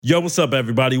Yo, what's up,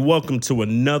 everybody? Welcome to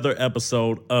another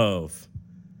episode of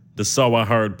the So I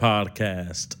Heard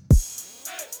podcast.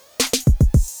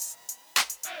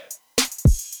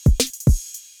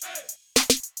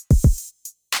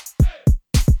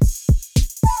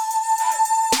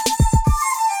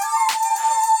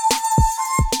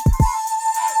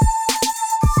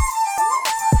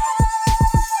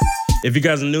 If you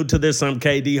guys are new to this, I'm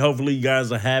KD. Hopefully you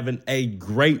guys are having a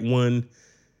great one.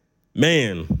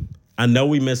 Man, I know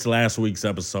we missed last week's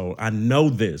episode. I know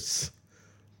this.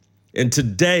 And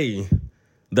today,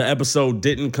 the episode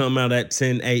didn't come out at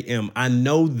 10 a.m. I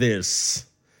know this.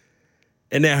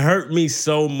 And it hurt me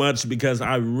so much because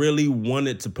I really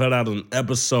wanted to put out an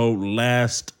episode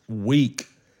last week.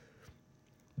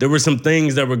 There were some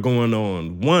things that were going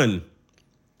on. One,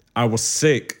 I was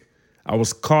sick. I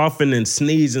was coughing and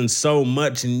sneezing so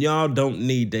much, and y'all don't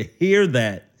need to hear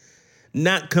that.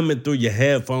 Not coming through your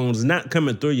headphones, not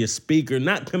coming through your speaker,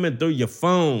 not coming through your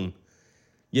phone.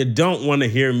 You don't want to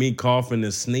hear me coughing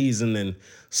and sneezing and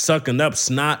sucking up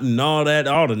snot and all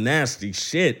the nasty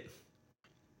shit.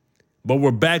 But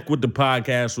we're back with the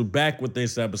podcast. We're back with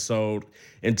this episode.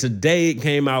 And today it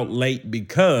came out late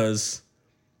because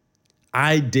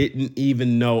I didn't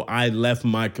even know I left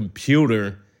my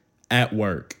computer at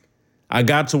work. I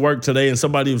got to work today and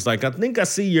somebody was like, I think I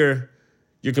see your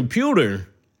computer.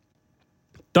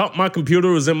 Thought my computer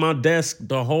was in my desk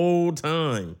the whole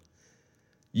time.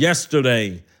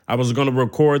 Yesterday, I was going to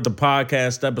record the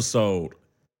podcast episode.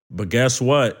 But guess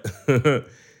what? It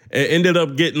ended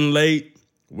up getting late.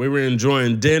 We were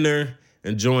enjoying dinner,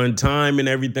 enjoying time and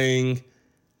everything.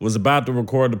 Was about to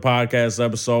record the podcast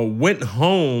episode. Went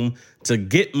home to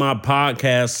get my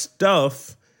podcast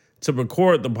stuff to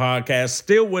record the podcast.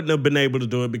 Still wouldn't have been able to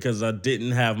do it because I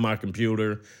didn't have my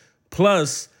computer.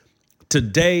 Plus,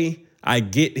 today I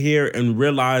get here and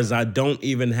realize I don't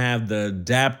even have the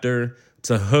adapter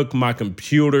to hook my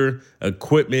computer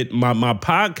equipment, my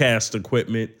podcast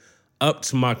equipment up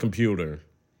to my computer.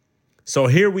 So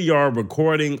here we are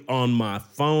recording on my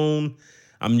phone.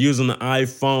 I'm using the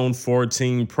iPhone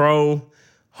 14 Pro.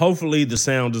 Hopefully the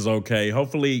sound is okay.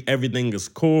 Hopefully everything is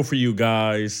cool for you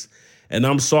guys. And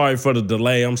I'm sorry for the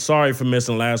delay. I'm sorry for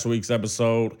missing last week's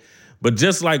episode. But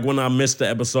just like when I missed the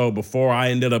episode before,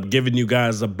 I ended up giving you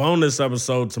guys a bonus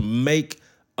episode to make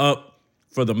up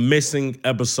for the missing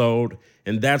episode.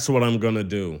 And that's what I'm going to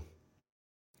do.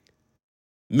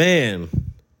 Man,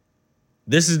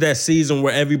 this is that season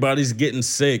where everybody's getting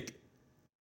sick.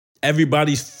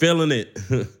 Everybody's feeling it.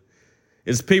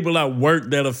 It's people at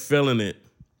work that are feeling it.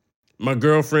 My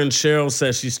girlfriend Cheryl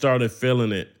says she started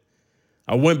feeling it.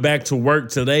 I went back to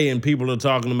work today and people are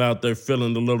talking about they're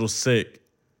feeling a little sick.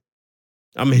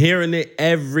 I'm hearing it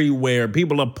everywhere.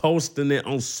 People are posting it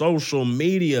on social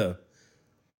media.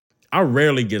 I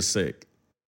rarely get sick.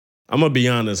 I'm going to be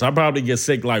honest. I probably get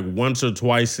sick like once or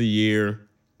twice a year,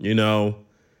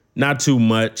 not too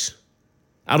much.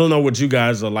 I don't know what you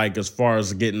guys are like as far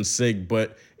as getting sick,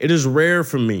 but it is rare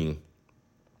for me.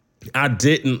 I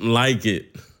didn't like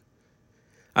it.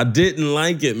 I didn't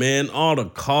like it, man. All the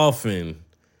coughing,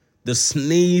 the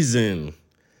sneezing,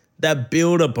 that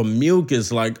buildup of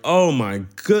mucus, like, oh my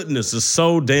goodness, it's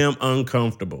so damn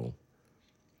uncomfortable.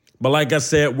 But like I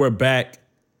said, we're back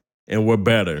and we're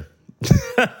better.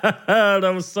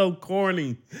 That was so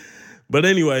corny. But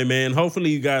anyway, man,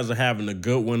 hopefully you guys are having a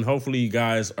good one. Hopefully you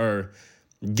guys are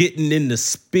getting in the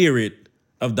spirit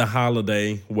of the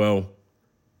holiday. Well,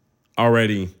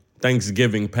 already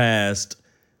Thanksgiving passed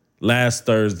last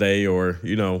Thursday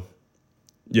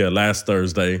last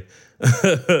Thursday.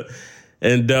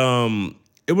 And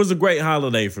it was a great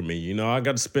holiday for me. I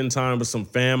got to spend time with some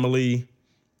family,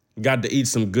 got to eat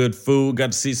some good food,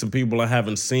 got to see some people I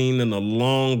haven't seen in a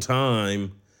long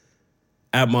time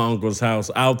at my uncle's house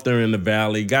out there in the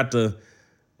valley. Got to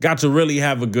really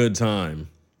have a good time.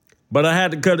 But I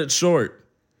had to cut it short.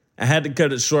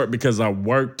 Because I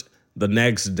worked the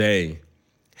next day.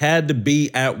 Had to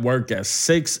be at work at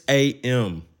 6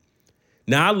 a.m.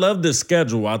 Now, I love this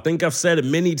schedule. I think I've said it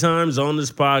many times on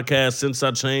this podcast since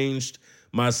I changed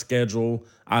my schedule.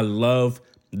 I love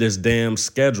this damn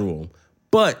schedule.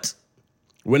 But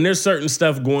when there's certain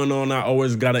stuff going on, I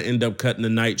always got to end up cutting the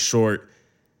night short.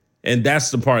 And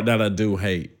that's the part that I do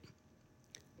hate.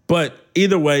 But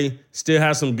either way, still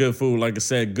have some good food. Like I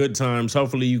said, good times.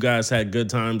 Hopefully you guys had good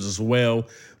times as well.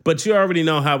 But you already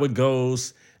know how it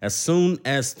goes. As soon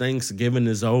as Thanksgiving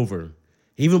is over,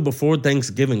 even before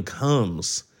Thanksgiving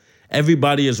comes,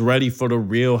 everybody is ready for the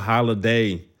real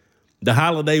holiday. The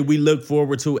holiday we look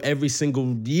forward to every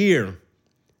single year.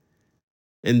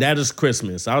 And that is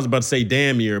Christmas. I was about to say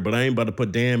damn year, but I ain't about to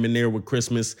put damn in there with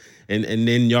Christmas and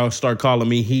then y'all start calling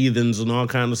me heathens and all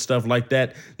kind of stuff like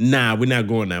that. Nah, we're not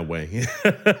going that way.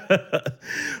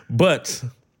 But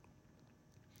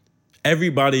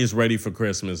everybody is ready for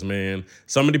Christmas, man.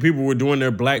 So many people were doing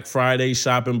their Black Friday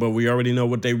shopping, but we already know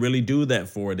what they really do that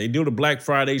for. They do the Black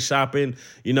Friday shopping,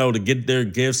 to get their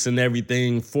gifts and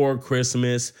everything for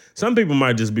Christmas. Some people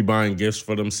might just be buying gifts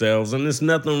for themselves, and there's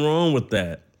nothing wrong with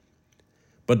that.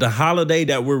 But the holiday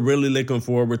that we're really looking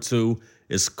forward to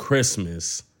is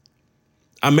Christmas.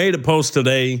 I made a post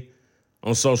today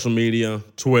on social media,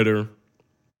 Twitter,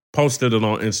 posted it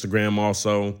on Instagram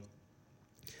also.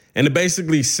 And it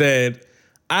basically said,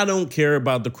 I don't care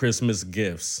about the Christmas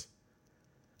gifts.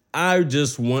 I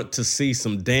just want to see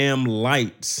some damn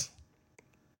lights.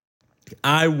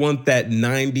 I want that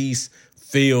 90s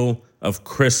feel of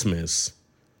Christmas.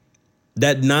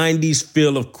 That 90s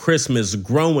feel of Christmas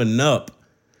growing up.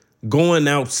 Going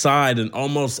outside and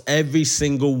almost every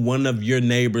single one of your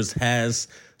neighbors has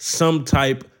some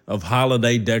type of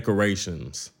holiday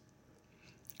decorations.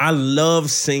 I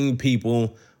love seeing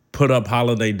people put up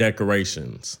holiday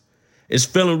decorations. It's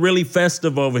feeling really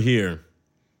festive over here.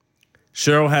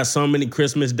 Cheryl has so many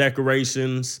Christmas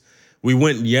decorations. We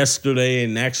went yesterday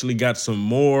and actually got some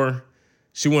more.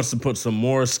 She wants to put some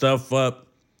more stuff up.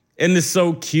 And it's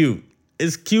so cute.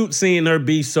 It's cute seeing her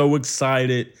be so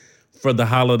excited for the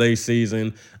holiday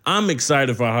season. I'm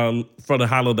excited for the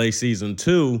holiday season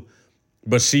too,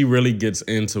 but she really gets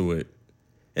into it.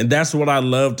 And that's what I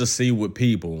love to see with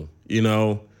people,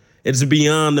 It's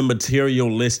beyond the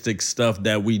materialistic stuff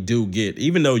that we do get,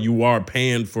 even though you are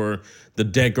paying for the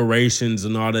decorations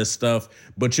and all that stuff,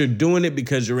 but you're doing it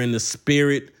because you're in the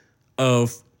spirit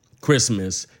of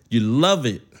Christmas. You love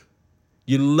it.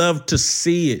 You love to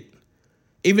see it.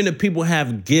 Even if people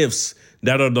have gifts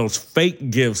that are those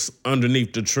fake gifts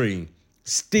underneath the tree,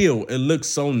 still, it looks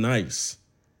so nice.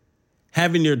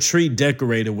 Having your tree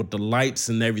decorated with the lights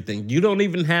and everything. You don't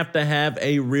even have to have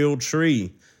a real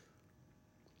tree.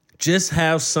 Just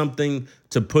have something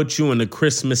to put you in the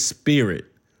Christmas spirit.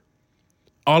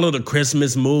 All of the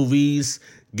Christmas movies,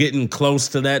 getting close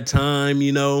to that time,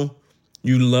 you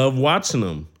love watching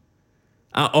them.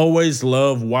 I always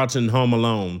love watching Home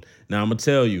Alone. Now, I'm going to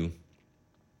tell you,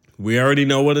 we already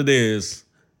know what it is.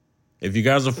 If you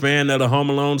guys are fan of the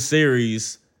Home Alone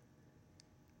series,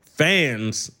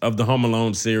 fans of the Home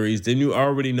Alone series, then you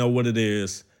already know what it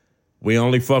is. We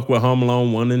only fuck with Home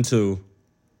Alone 1 and 2.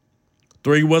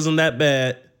 3 wasn't that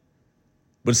bad,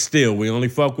 but still, we only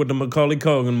fuck with the Macaulay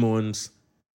Culkin ones.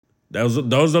 Those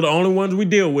are the only ones we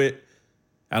deal with,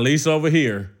 at least over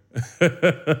here.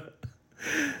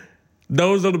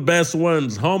 Those are the best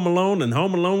ones. Home Alone and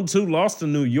Home Alone 2, Lost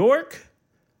in New York.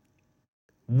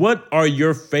 What are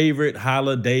your favorite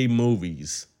holiday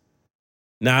movies?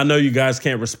 Now, I know you guys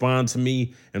can't respond to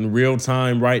me in real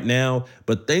time right now,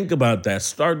 but think about that.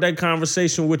 Start that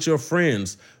conversation with your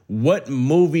friends. What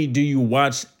movie do you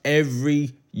watch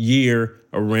every year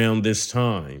around this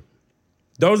time?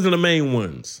 Those are the main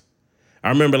ones. I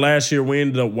remember last year we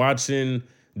ended up watching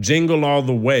Jingle All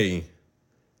the Way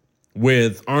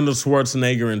with Arnold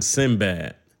Schwarzenegger and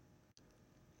Sinbad.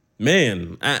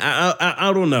 Man,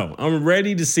 I don't know. I'm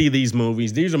ready to see these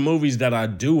movies. These are movies that I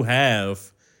do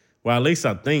have. Well, at least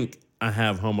I think I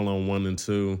have Home Alone 1 and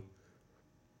 2.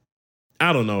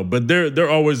 I don't know, but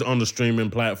they're always on the streaming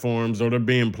platforms or they're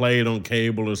being played on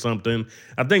cable or something.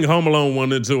 I think Home Alone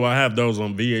 1 and 2, I have those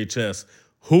on VHS.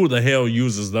 Who the hell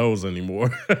uses those anymore?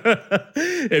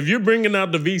 If you're bringing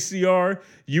out the VCR,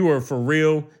 you are for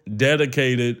real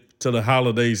dedicated to the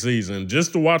holiday season.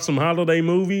 Just to watch some holiday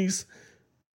movies.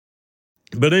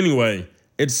 But anyway,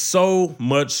 it's so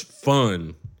much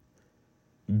fun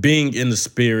being in the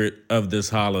spirit of this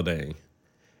holiday.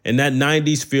 And that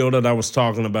 90s feel that I was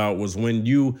talking about was when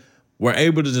you were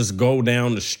able to just go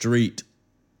down the street,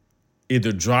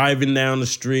 either driving down the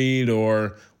street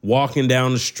or walking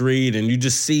down the street, and you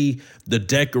just see the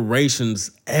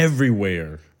decorations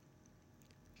everywhere.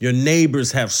 Your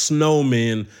neighbors have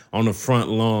snowmen on the front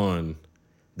lawn.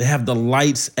 They have the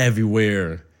lights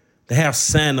everywhere. They have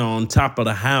Santa on top of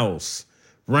the house,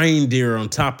 reindeer on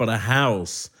top of the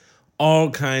house, all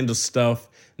kinds of stuff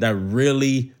that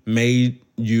really made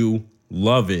you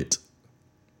love it.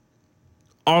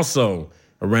 Also,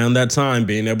 around that time,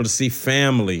 being able to see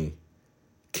family.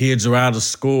 Kids are out of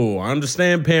school. I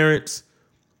understand parents.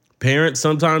 Parents,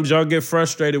 sometimes y'all get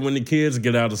frustrated when the kids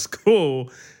get out of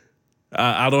school.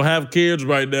 I don't have kids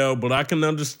right now, but I can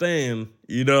understand.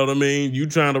 You know what I mean? You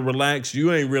trying to relax.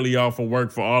 You ain't really off of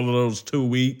work for all of those 2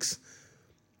 weeks.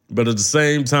 But at the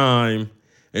same time,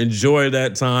 enjoy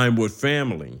that time with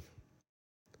family.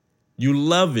 You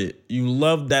love it. You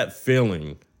love that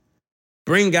feeling.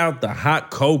 Bring out the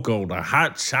hot cocoa, the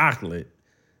hot chocolate.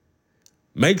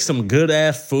 Make some good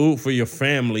ass food for your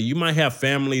family. You might have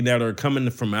family that are coming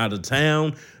from out of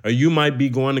town, or you might be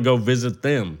going to go visit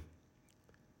them.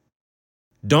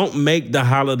 Don't make the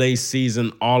holiday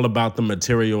season all about the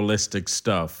materialistic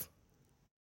stuff.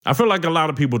 I feel like a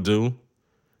lot of people do.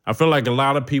 I feel like a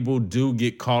lot of people do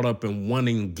get caught up in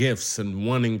wanting gifts and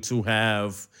wanting to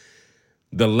have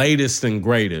the latest and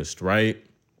greatest, right?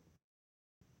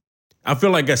 I feel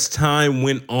like as time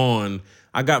went on,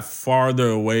 I got farther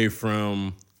away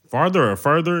from whatever,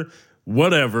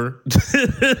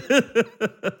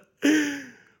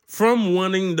 from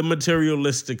wanting the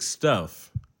materialistic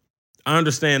stuff. I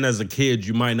understand as a kid,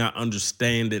 you might not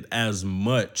understand it as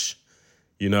much,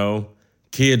 you know?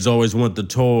 Kids always want the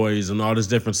toys and all this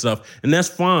different stuff, and that's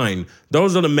fine.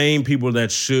 Those are the main people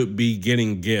that should be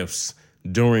getting gifts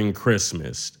during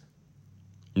Christmas.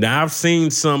 Now, I've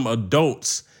seen some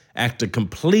adults act a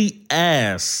complete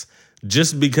ass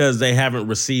just because they haven't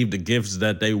received the gifts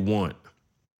that they want.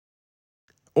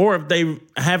 Or if they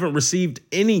haven't received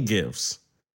any gifts.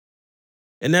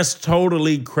 And that's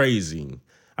totally crazy.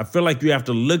 I feel like you have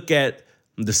to look at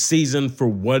the season for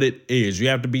what it is. You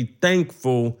have to be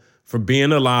thankful for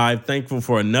being alive, thankful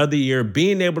for another year,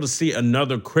 being able to see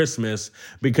another Christmas,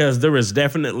 because there is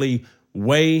definitely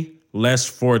way less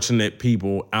fortunate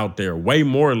people out there, way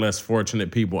more less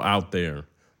fortunate people out there.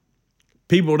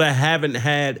 People that haven't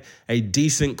had a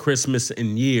decent Christmas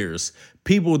in years,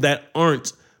 people that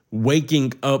aren't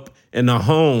waking up in a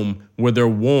home where they're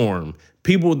warm,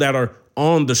 people that are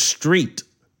on the street.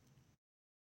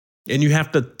 And you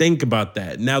have to think about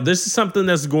that. Now, this is something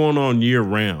that's going on year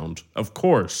round, of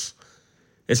course.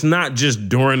 It's not just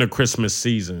during the Christmas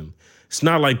season. It's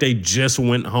not like they just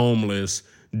went homeless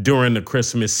during the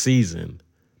Christmas season.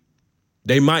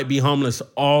 They might be homeless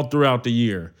all throughout the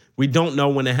year. We don't know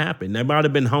when it happened. They might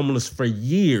have been homeless for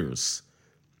years.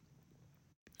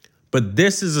 But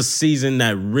this is a season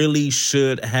that really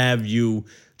should have you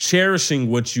cherishing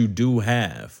what you do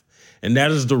have. And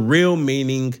that is the real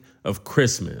meaning of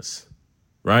Christmas,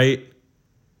 right?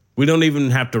 We don't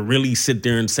even have to really sit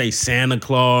there and say Santa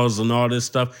Claus and all this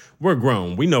stuff. We're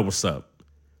grown. We know what's up.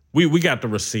 We got the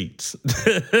receipts.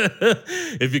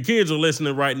 If your kids are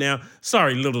listening right now,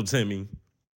 sorry, little Timmy.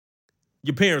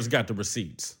 Your parents got the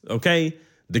receipts, okay?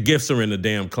 The gifts are in the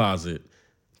damn closet.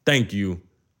 Thank you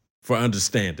for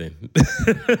understanding.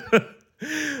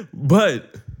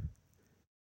 But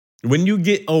when you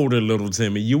get older, little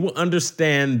Timmy, you will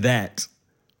understand that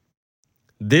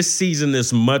this season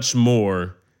is much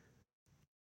more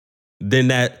than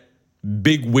that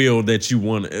big wheel that you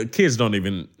want. Kids don't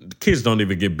even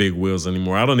get big wheels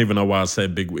anymore. I don't even know why I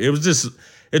said big wheel.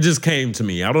 It just came to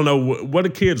me. I don't know what do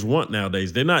kids want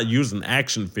nowadays. They're not using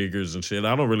action figures and shit.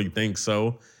 I don't really think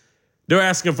so. They're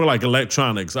asking for like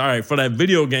electronics. All right, for that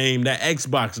video game, that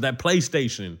Xbox, that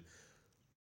PlayStation,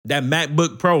 that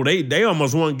MacBook Pro. They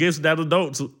almost want gifts that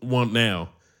adults want now.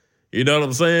 You know what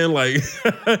I'm saying? Like,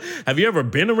 have you ever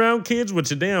been around kids with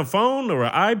your damn phone or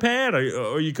an iPad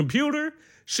or your computer?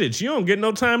 Shit, you don't get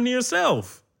no time to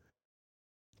yourself.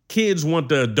 Kids want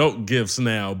the adult gifts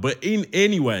now. But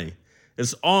anyway,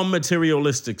 it's all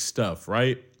materialistic stuff,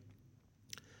 right?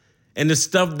 And it's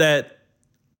stuff that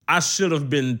I should have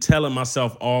been telling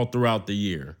myself all throughout the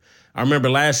year. I remember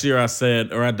last year I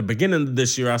said, or at the beginning of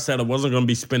this year, I said I wasn't going to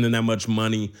be spending that much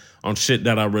money on shit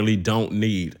that I really don't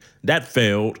need. That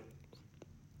failed.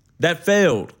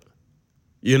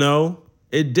 You know,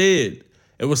 it did.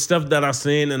 It was stuff that I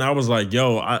seen and I was like,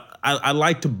 yo, I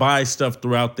like to buy stuff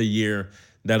throughout the year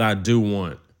that I do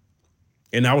want.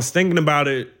 And I was thinking about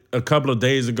it a couple of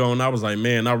days ago and I was like,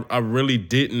 man, I really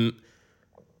didn't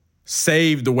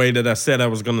save the way that I said I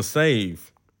was going to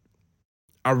save.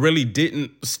 I really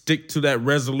didn't stick to that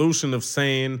resolution of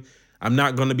saying I'm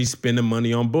not going to be spending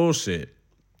money on bullshit.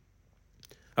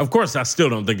 Of course, I still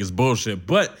don't think it's bullshit,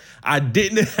 but I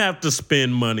didn't have to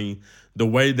spend money the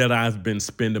way that I've been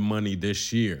spending money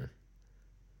this year.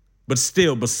 But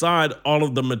still, beside all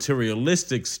of the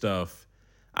materialistic stuff,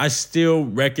 I still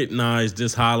recognize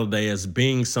this holiday as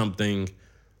being something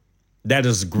that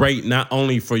is great, not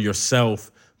only for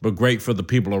yourself, but great for the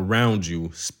people around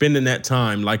you. Spending that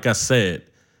time, like I said,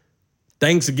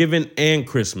 Thanksgiving and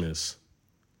Christmas,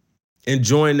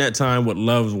 enjoying that time with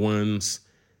loved ones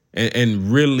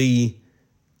and really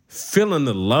feeling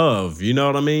the love, you know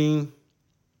what I mean?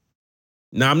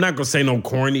 Now, I'm not going to say no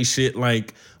corny shit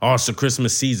like, oh, it's the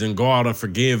Christmas season, go out and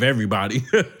forgive everybody.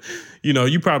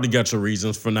 You probably got your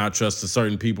reasons for not trusting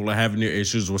certain people or having your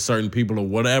issues with certain people or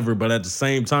whatever. But at the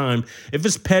same time, if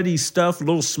it's petty stuff,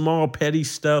 little small petty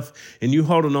stuff, and you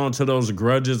holding on to those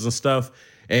grudges and stuff,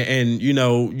 and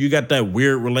you got that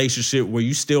weird relationship where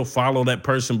you still follow that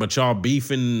person, but y'all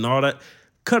beefing and all that,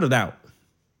 cut it out.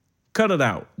 Cut it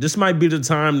out. This might be the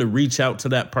time to reach out to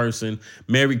that person.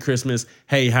 Merry Christmas.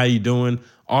 Hey, how you doing?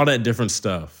 All that different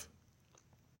stuff.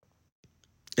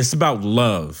 It's about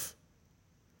love.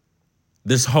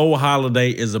 This whole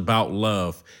holiday is about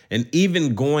love. And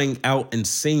even going out and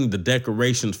seeing the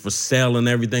decorations for sale and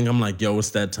everything, I'm like, yo,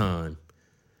 it's that time.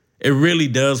 It really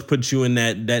does put you in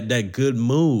that good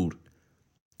mood.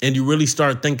 And you really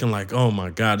start thinking like, oh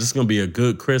my God, this is going to be a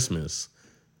good Christmas.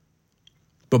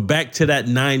 But back to that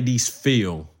 90s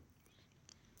feel.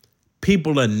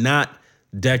 People are not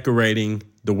decorating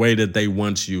the way that they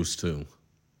once used to.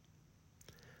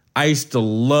 I used to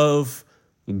love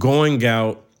going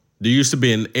out. There used to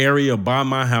be an area by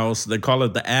my house, they call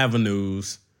it the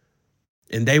Avenues,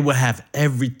 and they would have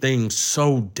everything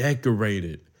so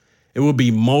decorated. It would be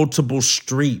multiple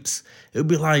streets. It would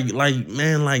be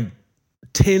like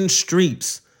 10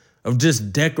 streets of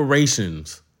just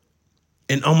decorations.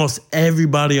 And almost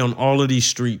everybody on all of these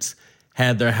streets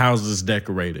had their houses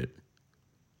decorated.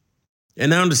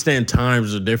 And I understand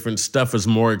times are different. Stuff is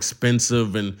more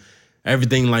expensive and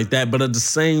everything like that. But at the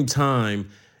same time,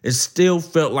 it still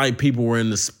felt like people were in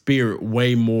the spirit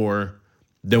way more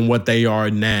than what they are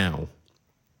now.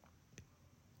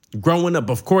 Growing up,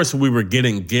 of course, we were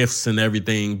getting gifts and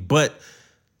everything, but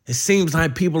it seems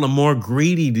like people are more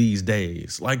greedy these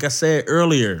days. Like I said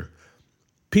earlier,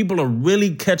 people are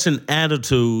really catching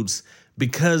attitudes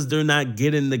because they're not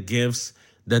getting the gifts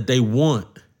that they want.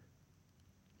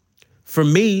 For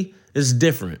me, it's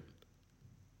different.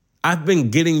 I've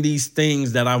been getting these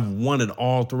things that I've wanted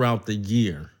all throughout the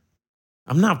year.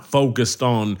 I'm not focused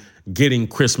on getting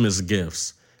Christmas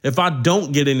gifts. If I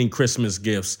don't get any Christmas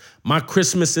gifts, my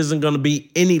Christmas isn't going to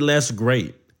be any less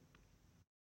great.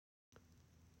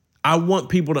 I want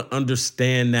people to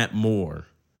understand that more.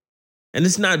 And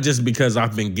it's not just because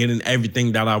I've been getting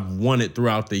everything that I've wanted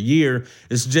throughout the year.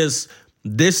 It's just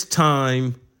this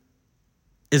time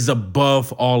is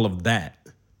above all of that.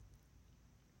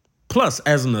 Plus,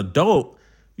 as an adult,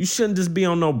 you shouldn't just be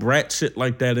on no brat shit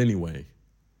like that anyway.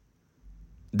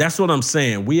 That's what I'm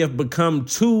saying. We have become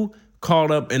too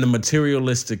caught up in the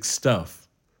materialistic stuff.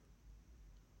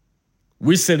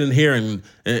 We're sitting here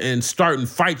and starting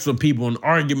fights with people and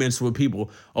arguments with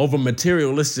people over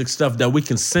materialistic stuff that we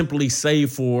can simply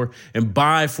save for and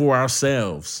buy for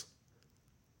ourselves.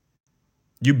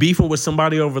 You beefing with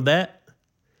somebody over that?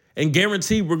 And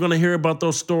guarantee we're going to hear about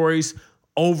those stories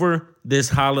over this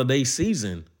holiday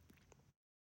season.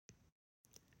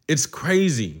 It's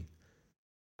crazy.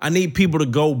 I need people to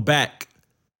go back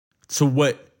to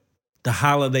what the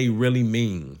holiday really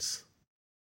means.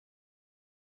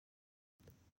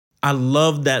 I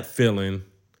love that feeling.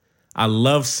 I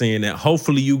love seeing it.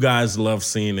 Hopefully you guys love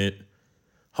seeing it.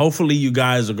 Hopefully you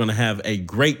guys are going to have a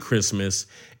great Christmas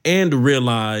and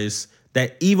realize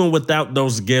that even without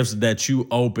those gifts that you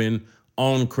open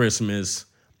on Christmas,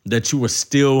 that you are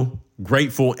still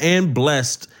grateful and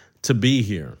blessed to be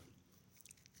here.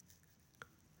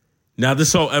 Now,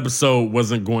 this whole episode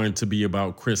wasn't going to be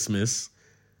about Christmas,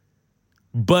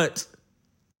 but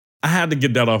I had to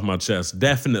get that off my chest,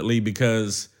 definitely,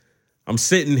 because I'm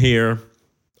sitting here,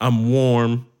 I'm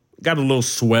warm, got a little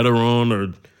sweater on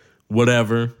or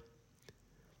whatever,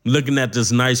 looking at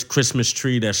this nice Christmas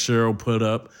tree that Cheryl put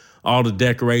up, all the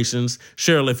decorations.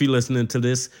 Cheryl, if you're listening to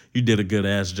this, you did a good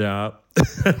ass job.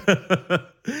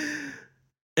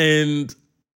 And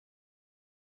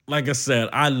like I said,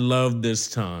 I love this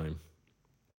time.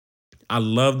 I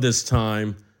love this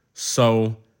time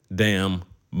so damn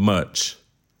much.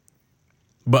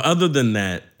 But other than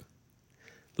that,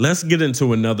 let's get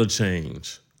into another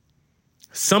change.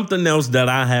 Something else that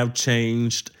I have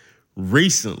changed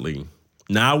recently.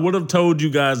 Now, I would have told you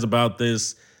guys about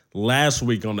this last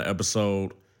week on the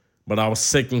episode, but I was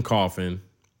sick and coughing.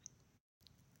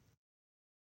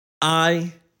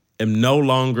 I am no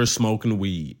longer smoking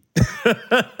weed.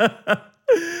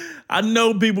 I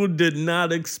know people did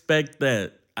not expect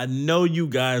that. I know you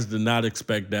guys did not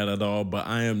expect that at all, but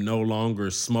I am no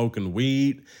longer smoking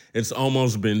weed. It's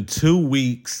almost been 2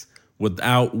 weeks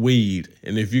without weed.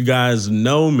 And if you guys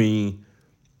know me,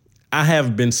 I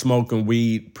have been smoking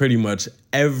weed pretty much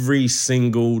every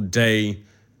single day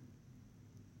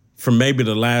for maybe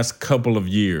the last couple of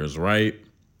years, right?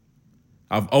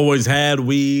 I've always had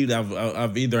weed.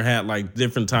 I've either had like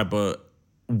different type of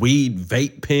weed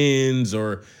vape pens,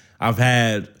 or I've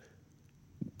had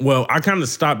Well, I kind of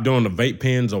stopped doing the vape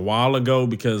pens a while ago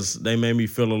because they made me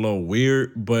feel a little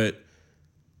weird, but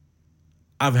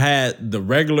I've had the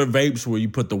regular vapes where you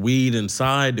put the weed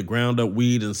inside, the ground up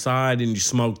weed inside, and you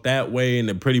smoke that way, and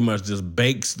it pretty much just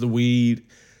bakes the weed.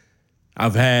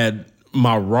 I've had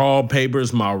my raw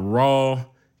papers, my raw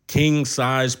king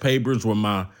size papers with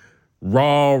my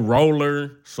raw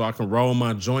roller so I can roll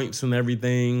my joints and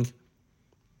everything.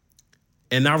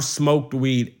 And I've smoked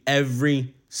weed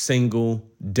every single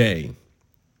day.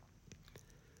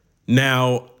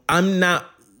 Now, I'm not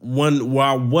one, well,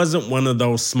 I wasn't one of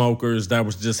those smokers that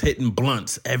was just hitting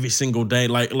blunts every single day.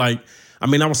 I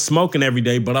mean, I was smoking every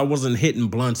day, but I wasn't hitting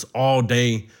blunts all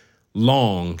day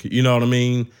long. You know what I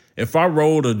mean? If I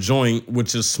rolled a joint,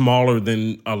 which is smaller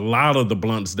than a lot of the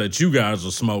blunts that you guys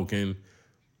are smoking,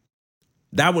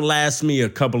 that would last me a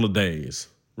couple of days,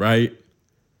 right?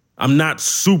 I'm not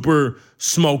super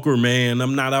smoker, man.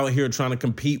 I'm not out here trying to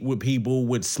compete with people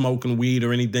with smoking weed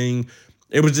or anything.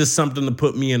 It was just something to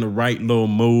put me in the right little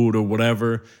mood or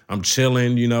whatever. I'm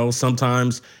chilling, you know.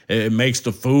 Sometimes it makes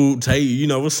the food taste, you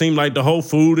know, it seems like the whole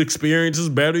food experience is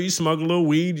better. You smoke a little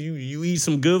weed, you eat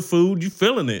some good food, you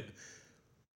feeling it.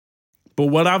 But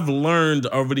what I've learned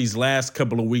over these last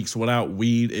couple of weeks without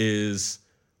weed is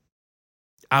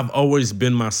I've always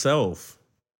been myself.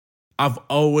 I've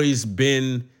always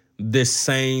been this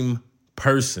same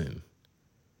person.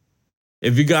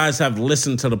 If you guys have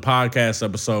listened to the podcast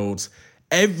episodes,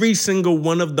 every single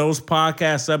one of those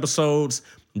podcast episodes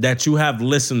that you have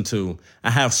listened to,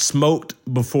 I have smoked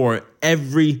before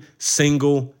every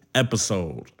single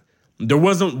episode. There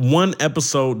wasn't one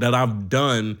episode that I've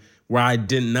done where I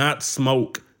did not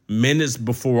smoke minutes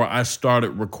before I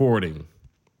started recording.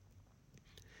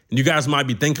 And you guys might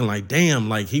be thinking like, damn,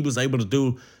 like he was able to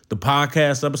do the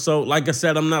podcast episode. Like I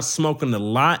said, I'm not smoking a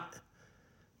lot,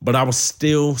 but I was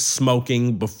still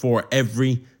smoking before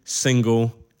every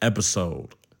single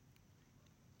episode.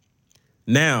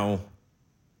 Now,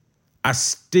 I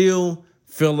still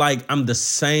feel like I'm the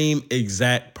same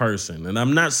exact person. And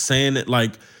I'm not saying it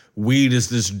like weed is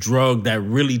this drug that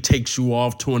really takes you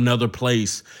off to another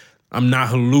place. I'm not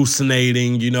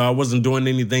hallucinating. You know, I wasn't doing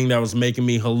anything that was making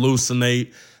me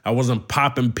hallucinate. I wasn't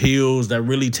popping pills that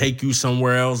really take you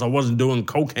somewhere else. I wasn't doing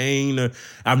cocaine.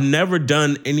 I've never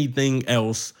done anything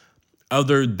else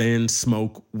other than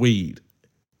smoke weed.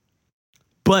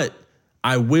 But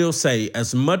I will say,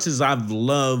 as much as I've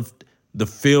loved the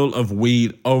feel of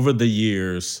weed over the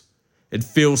years, it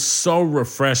feels so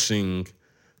refreshing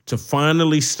to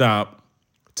finally stop,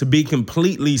 to be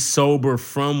completely sober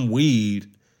from weed,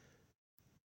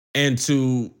 and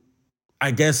to, I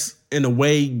guess, in a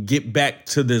way, get back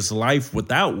to this life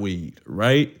without weed,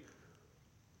 right?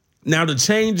 Now, the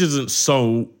change isn't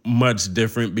so much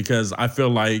different because I feel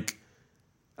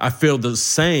the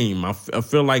same. I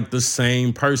feel like the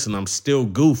same person. I'm still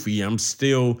goofy. I'm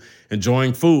still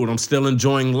enjoying food. I'm still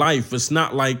enjoying life. It's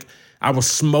not like I was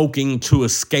smoking to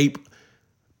escape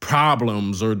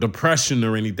problems or depression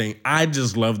or anything. I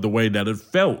just love the way that it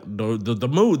felt, the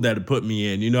mood that it put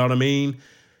me in. You know what I mean?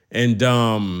 And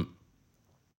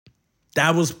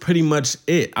that was pretty much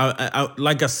it. I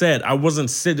like I said, I wasn't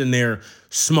sitting there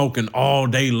smoking all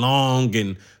day long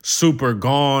and super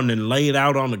gone and laid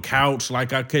out on the couch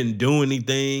like I couldn't do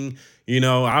anything. You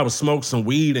know, I would smoke some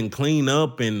weed and clean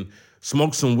up and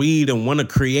smoke some weed and want to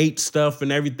create stuff and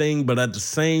everything. But at the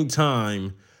same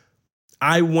time,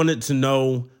 I wanted to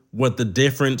know what the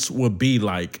difference would be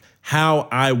like, how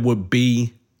I would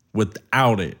be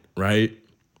without it, right?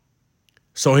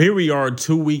 So here we are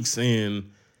 2 weeks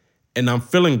in, and I'm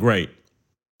feeling great.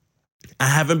 I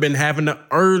haven't been having the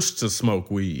urge to smoke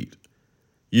weed.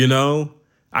 You know,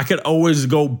 I could always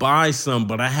go buy some,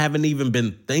 but I haven't even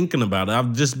been thinking about it.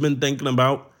 I've just been thinking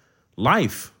about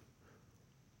life.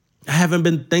 I haven't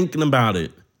been thinking about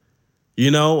it.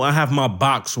 You know, I have my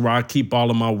box where I keep all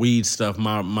of my weed stuff,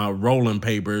 my rolling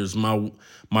papers,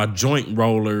 my joint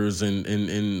rollers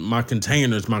and my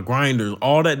containers, my grinders,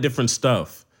 all that different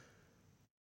stuff.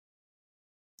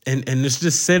 And it's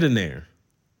just sitting there.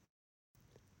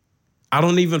 I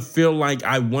don't even feel like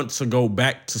I want to go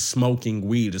back to smoking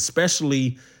weed,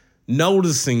 especially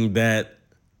noticing that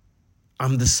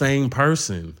I'm the same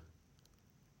person.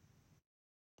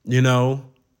 You know?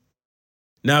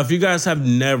 Now, if you guys have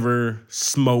never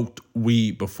smoked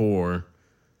weed before,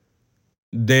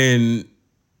 then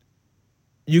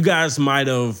you guys might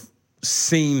have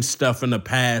seen stuff in the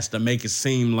past that make it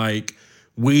seem like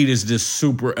weed is this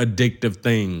super addictive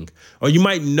thing. Or you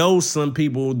might know some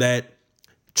people that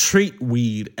treat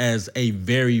weed as a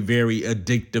very, very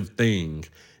addictive thing.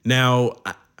 Now,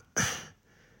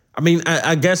 I mean,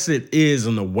 I guess it is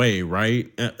in a way, right?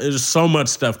 There's so much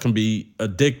stuff can be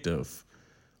addictive.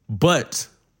 But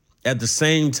at the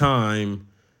same time,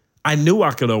 I knew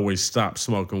I could always stop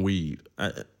smoking weed.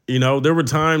 There were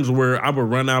times where I would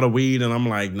run out of weed and I'm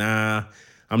like, nah,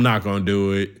 I'm not going to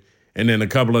do it. And then a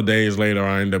couple of days later,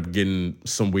 I end up getting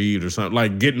some weed or something,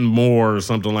 like getting more or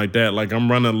something like that. Like I'm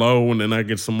running low and then I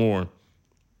get some more.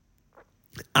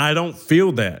 I don't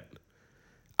feel that.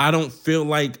 I don't feel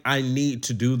like I need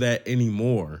to do that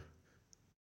anymore.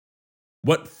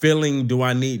 What feeling do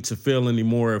I need to feel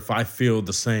anymore if I feel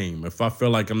the same? If I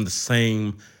feel like I'm the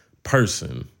same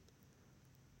person?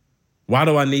 Why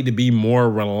do I need to be more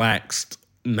relaxed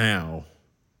now?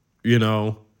 You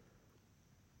know?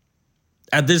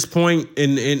 At this point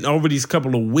in over these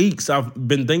couple of weeks, I've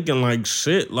been thinking like,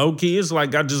 shit, low key, it's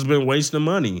like I just been wasting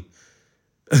money.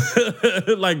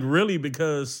 Like really,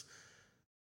 because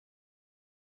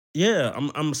yeah,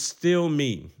 I'm still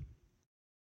me.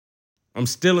 I'm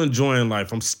still enjoying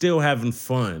life. I'm still having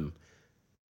fun.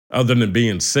 Other than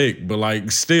being sick, but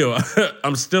like still,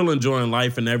 I'm still enjoying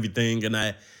life and everything. And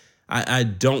I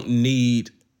don't need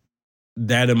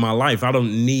that in my life. I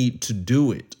don't need to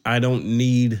do it.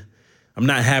 I'm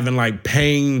not having like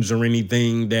pains or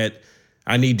anything that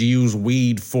I need to use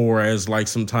weed for as like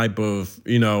some type of,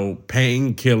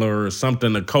 painkiller or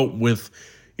something to cope with,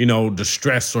 the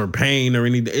stress or pain or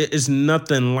anything. It's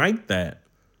nothing like that.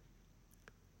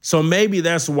 So maybe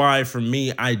that's why for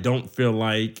me, I don't feel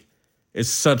like it's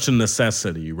such a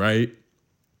necessity, right?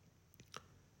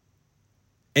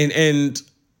 And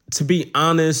to be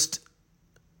honest,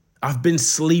 I've been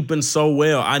sleeping so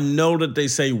well. I know that they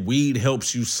say weed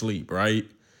helps you sleep, right?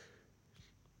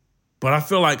 But I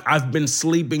feel like I've been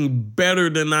sleeping better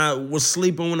than I was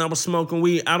sleeping when I was smoking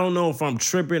weed. I don't know if I'm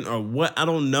tripping or what. I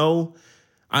don't know.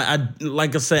 I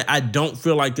like I said, I don't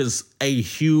feel like it's a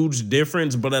huge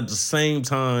difference, but at the same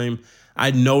time,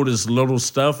 I notice little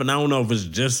stuff, and I don't know if it's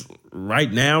just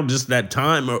right now, just that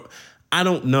time, or I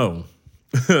don't know.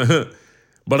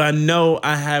 But I know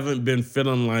I haven't been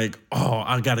feeling like, oh,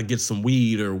 I got to get some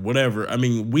weed or whatever. I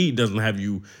mean, weed doesn't have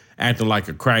you acting like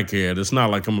a crackhead. It's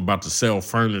not like I'm about to sell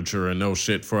furniture and no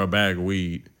shit for a bag of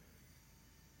weed.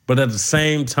 But at the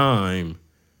same time,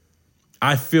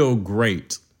 I feel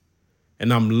great.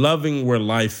 And I'm loving where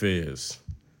life is.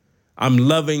 I'm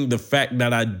loving the fact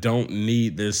that I don't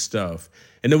need this stuff.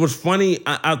 And it was funny,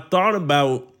 I thought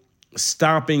about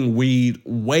stopping weed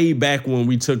way back when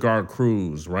we took our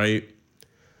cruise, right?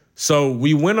 So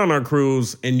we went on our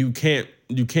cruise, and you can't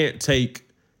take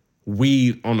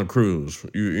weed on a cruise.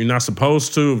 You're not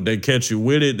supposed to. If they catch you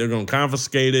with it, they're going to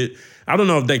confiscate it. I don't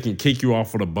know if they can kick you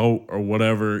off of the boat or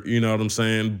whatever, you know what I'm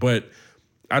saying? But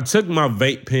I took my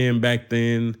vape pen back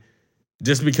then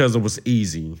just because it was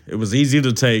easy. It was easy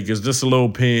to take. It's just a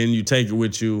little pen. You take it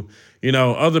with you.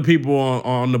 Other people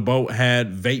on the boat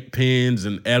had vape pens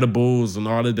and edibles and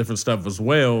all the different stuff as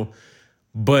well.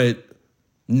 But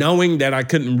knowing that I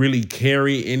couldn't really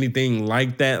carry anything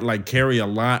like that, like carry a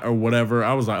lot or whatever,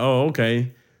 I was like, oh,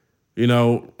 okay.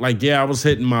 I was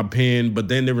hitting my pen, but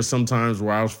then there were some times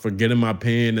where I was forgetting my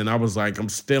pen, and I was like, I'm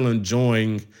still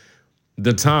enjoying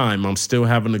the time. I'm still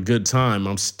having a good time.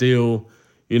 I'm still,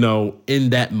 in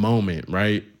that moment,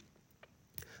 right?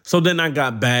 So then I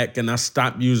got back and I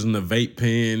stopped using the vape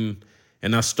pen,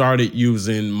 and I started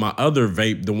using my other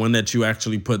vape, the one that you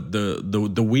actually put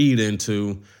the weed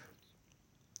into.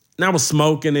 And I was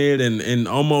smoking it and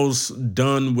almost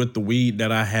done with the weed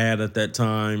that I had at that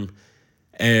time.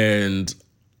 And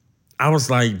I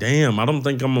was like, damn, I don't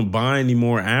think I'm gonna buy any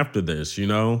more after this,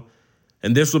 And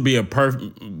this would be a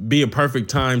perfect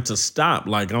time to stop.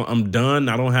 Like I'm done.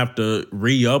 I don't have to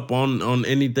re-up on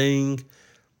anything.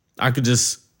 I could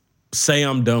just say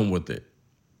I'm done with it.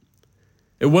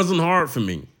 It wasn't hard for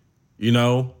me,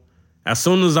 As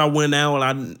soon as I went out,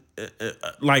 I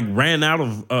ran out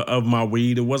of my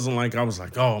weed. It wasn't like I was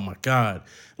like, oh my God,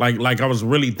 like I was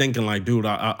really thinking like, dude,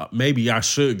 maybe I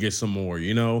should get some more,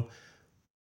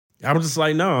 I was just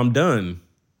like, no, I'm done,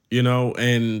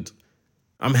 and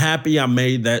I'm happy I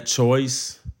made that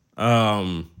choice.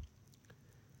 The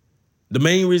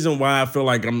main reason why I feel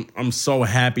like I'm so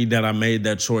happy that I made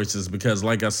that choice is because,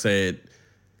 like I said,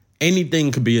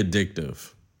 anything could be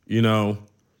addictive,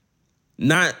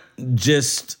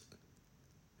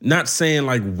 not saying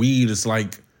like weed is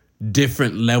like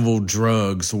different level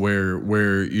drugs where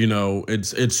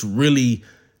it's really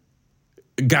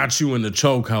got you in the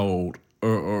chokehold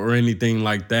or anything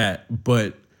like that.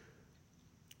 But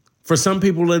for some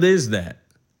people, it is that.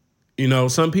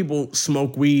 Some people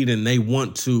smoke weed and they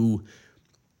want to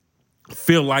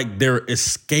feel like they're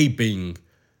escaping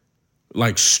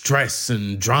like stress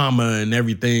and drama and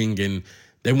everything, and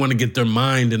they want to get their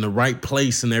mind in the right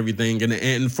place and everything.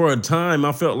 And for a time,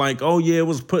 I felt like, oh yeah, it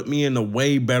was put me in a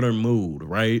way better mood,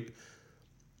 right?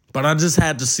 But I just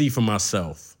had to see for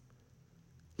myself.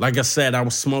 Like I said, I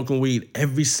was smoking weed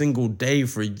every single day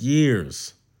for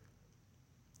years.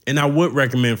 And I would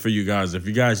recommend for you guys, if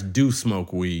you guys do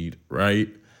smoke weed, right?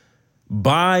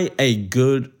 Buy a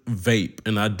good vape.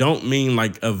 And I don't mean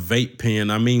like a vape pen.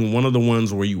 I mean one of the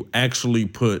ones where you actually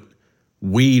put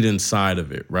weed inside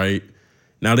of it, right?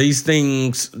 Now, these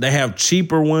things, they have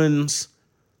cheaper ones,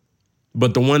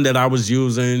 but the one that I was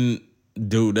using,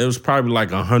 dude, it was probably like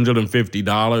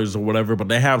 $150 or whatever, but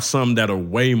they have some that are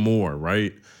way more,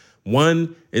 right?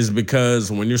 One is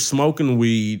because when you're smoking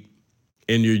weed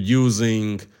and you're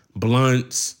using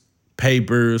blunts,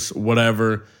 papers,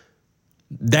 whatever,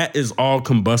 that is all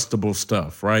combustible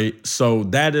stuff, right? So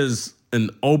that is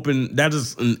an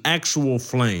actual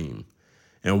flame.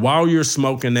 And while you're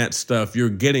smoking that stuff, you're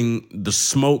getting the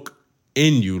smoke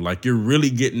in you. Like you're really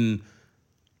getting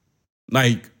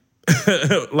like,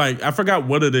 like I forgot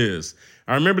what it is.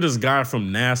 I remember this guy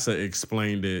from NASA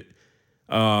explained it.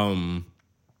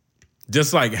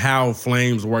 Just like how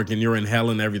flames work and you're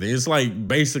inhaling everything. It's like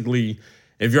basically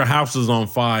if your house is on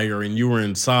fire and you were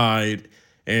inside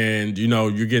and, you know,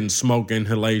 you're getting smoke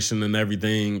inhalation and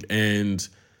everything and,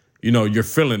 you know, you're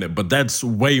feeling it. But that's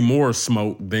way more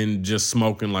smoke than just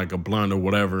smoking like a blunt or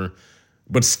whatever.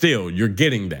 But still, you're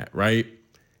getting that, right?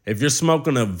 If you're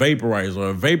smoking a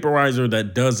vaporizer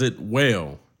that does it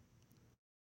well,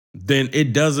 then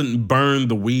it doesn't burn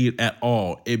the weed at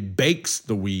all. It bakes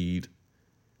the weed.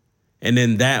 And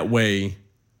then that way,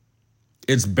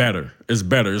 it's better. It's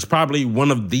better. It's probably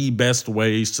one of the best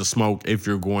ways to smoke if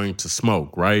you're going to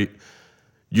smoke, right?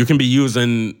 You can be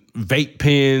using vape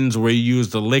pens where you use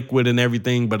the liquid and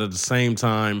everything, but at the same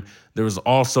time, there's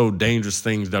also dangerous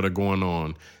things that are going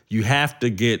on. You have to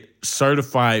get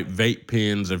certified vape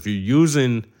pens if you're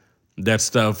using that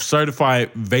stuff,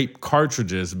 certified vape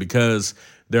cartridges, because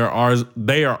they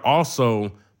are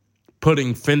also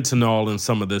putting fentanyl in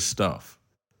some of this stuff.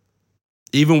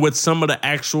 Even with some of the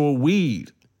actual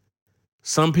weed,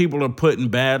 some people are putting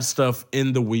bad stuff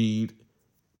in the weed,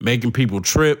 making people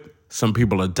trip. Some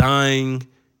people are dying,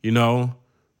 you know,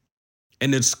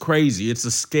 and it's crazy. It's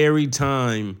a scary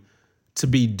time to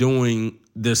be doing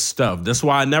this stuff. That's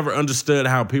why I never understood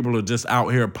how people are just out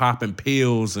here popping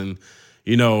pills and,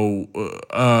 you know,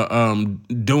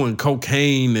 doing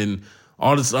cocaine and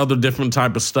all this other different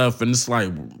type of stuff. And it's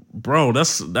like, bro,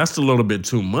 that's a little bit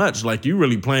too much. Like, you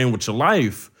really playing with your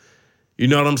life. You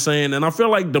know what I'm saying? And I feel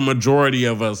like the majority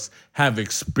of us have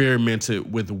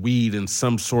experimented with weed in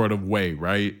some sort of way,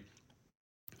 right?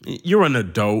 You're an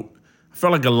adult. I feel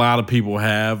like a lot of people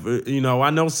have. You know, I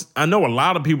know a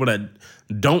lot of people that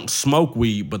don't smoke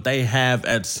weed, but they have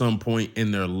at some point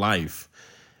in their life.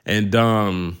 And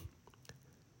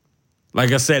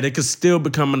like I said, it could still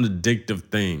become an addictive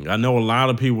thing. I know a lot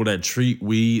of people that treat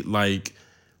weed like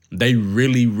they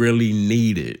really, really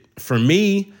need it. For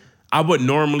me, I would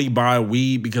normally buy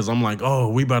weed because I'm like, oh,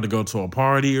 we about to go to a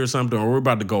party or something, or we're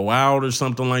about to go out or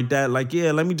something like that. Like,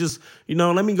 yeah, let me just,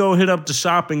 let me go hit up the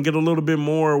shop and get a little bit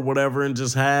more or whatever and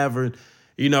just have, or,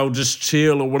 just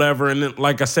chill or whatever. And then,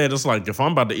 like I said, it's like if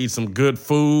I'm about to eat some good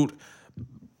food,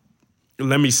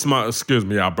 let me smile. Excuse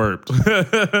me, I burped.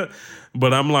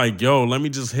 But I'm like, yo, let me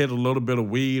just hit a little bit of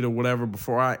weed or whatever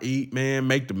before I eat, man.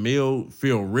 Make the meal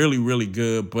feel really, really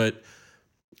good. But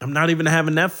I'm not even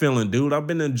having that feeling, dude. I've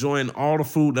been enjoying all the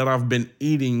food that I've been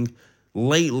eating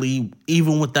lately,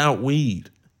 even without weed.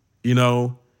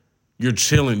 You're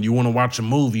chilling. You want to watch a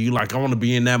movie. You like, I want to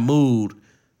be in that mood.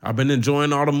 I've been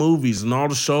enjoying all the movies and all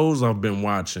the shows I've been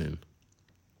watching.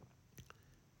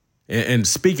 And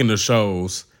speaking of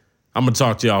shows, I'm going to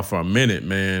talk to y'all for a minute,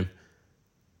 man.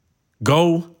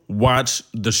 Go watch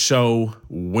the show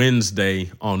Wednesday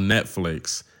on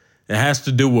Netflix. It has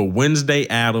to do with Wednesday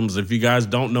Addams. If you guys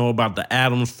don't know about the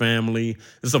Addams family,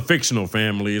 it's a fictional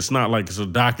family. It's not like it's a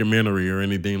documentary or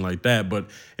anything like that, but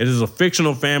it is a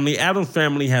fictional family. Addams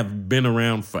family have been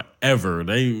around forever.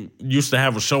 They used to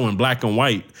have a show in black and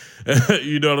white.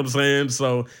 You know what I'm saying?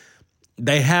 So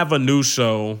they have a new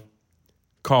show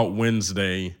called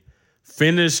Wednesday.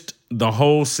 Finished the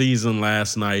whole season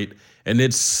last night. And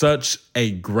it's such a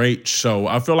great show.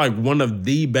 I feel like one of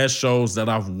the best shows that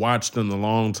I've watched in a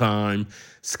long time.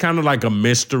 It's kind of like a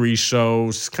mystery show.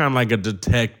 It's kind of like a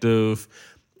detective.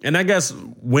 And I guess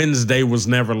Wednesday was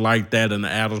never like that in the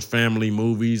Addams Family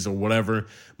movies or whatever.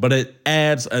 But it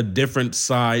adds a different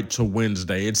side to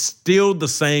Wednesday. It's still the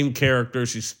same character.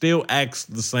 She still acts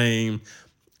the same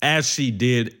as she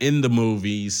did in the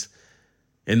movies.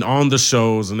 and on the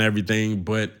shows and everything,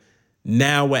 but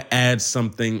now it adds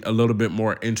something a little bit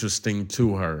more interesting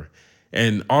to her.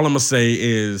 And all I'm gonna say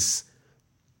is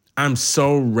I'm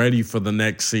so ready for the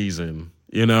next season.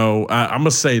 I'm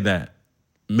gonna say that.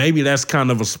 Maybe that's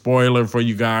kind of a spoiler for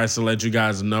you guys to let you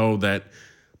guys know that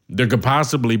there could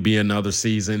possibly be another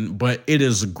season, but it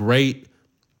is great.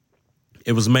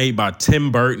 It was made by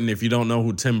Tim Burton. If you don't know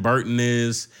who Tim Burton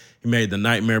is, he made The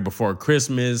Nightmare Before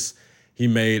Christmas. He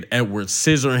made Edward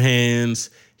Scissorhands.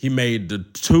 He made the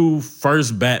two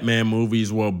first Batman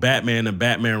movies. Well, Batman and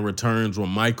Batman Returns with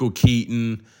Michael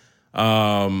Keaton.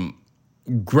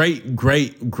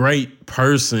 Great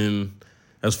person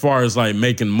as far as like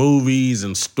making movies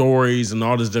and stories and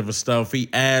all this different stuff. He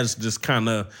adds this kind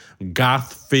of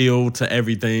goth feel to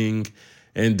everything.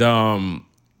 And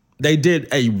they did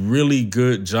a really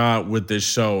good job with this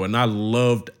show. And I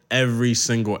loved every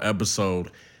single episode.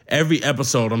 Every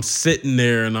episode, I'm sitting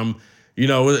there and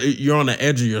you're on the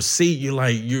edge of your seat.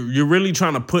 You're really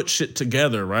trying to put shit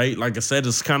together, right? Like I said,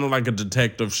 it's kind of like a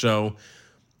detective show.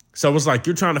 So it's like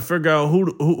you're trying to figure out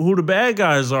who the bad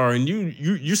guys are, and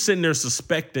you're sitting there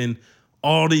suspecting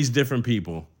all these different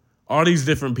people,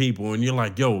 and you're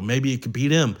like, yo, maybe it could be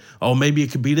them. Oh, maybe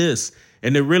it could be this,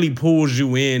 and it really pulls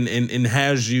you in and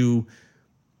has you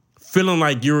feeling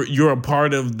like you're a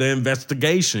part of the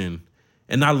investigation.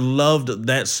 And I loved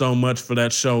that so much for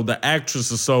that show. The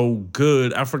actress is so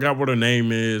good. I forgot what her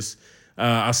name is.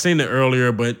 I seen it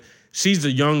earlier, but she's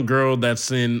a young girl that's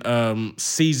in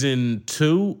season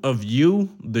 2 of You,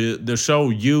 the show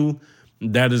You,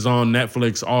 that is on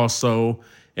Netflix also.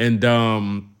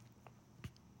 And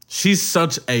she's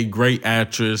such a great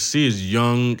actress. She is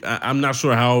young. I'm not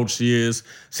sure how old she is.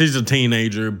 She's a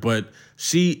teenager, but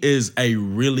she is a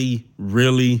really,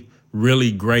 really,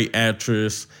 really great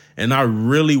actress. And I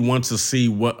really want to see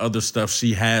what other stuff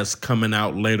she has coming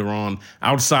out later on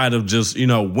outside of just,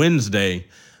 Wednesday.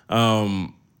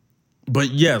 But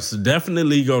yes,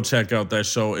 definitely go check out that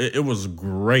show. It was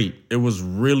great. It was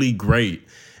really great.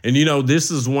 And, this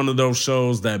is one of those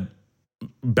shows that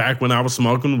back when I was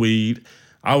smoking weed,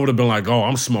 I would have been like, oh,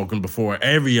 I'm smoking before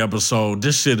every episode.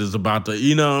 This shit is about to,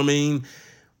 you know what I mean?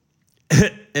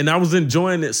 And I was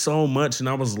enjoying it so much and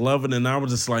I was loving it. And I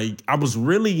was just like, I was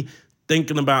really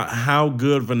thinking about how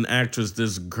good of an actress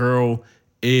this girl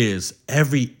is.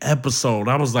 Every episode,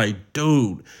 I was like,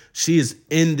 dude, she is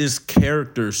in this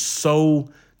character so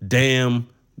damn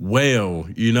well,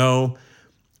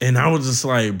 And I was just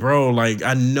like, bro, like,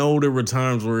 I know there were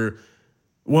times where,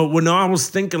 I was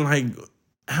thinking, like,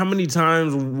 how many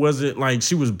times was it like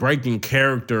she was breaking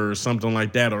character or something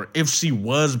like that? Or if she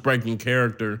was breaking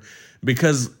character,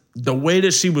 because the way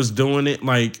that she was doing it,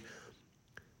 like,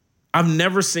 I've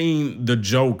never seen the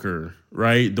Joker,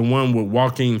 right? The one with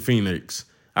Joaquin Phoenix.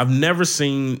 I've never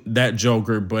seen that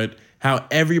Joker, but how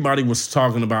everybody was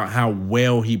talking about how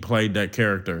well he played that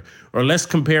character. Or let's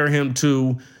compare him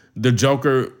to the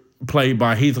Joker played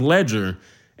by Heath Ledger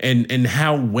and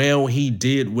how well he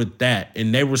did with that.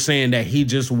 And they were saying that he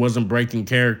just wasn't breaking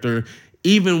character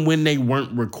even when they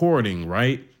weren't recording,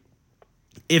 right?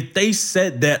 If they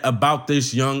said that about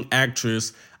this young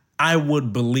actress, I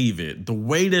would believe it. The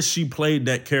way that she played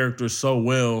that character so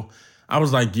well, I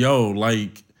was like, yo,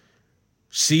 like,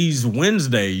 she's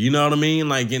Wednesday, you know what I mean?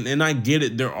 Like, and I get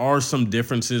it. There are some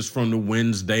differences from the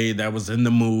Wednesday that was in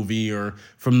the movie or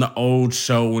from the old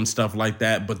show and stuff like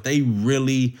that, but they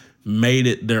really made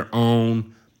it their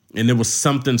own. And it was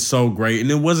something so great.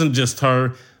 And it wasn't just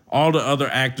her. All the other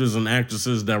actors and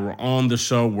actresses that were on the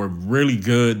show were really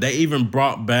good. They even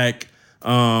brought back,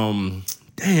 the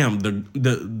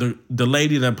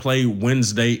lady that played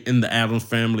Wednesday in the Addams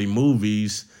Family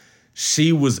movies.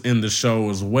 She was in the show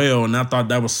as well, and I thought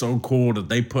that was so cool that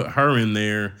they put her in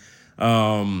there.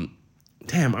 I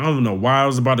don't know why I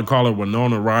was about to call her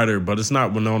Winona Ryder, but it's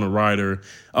not Winona Ryder.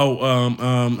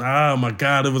 Oh my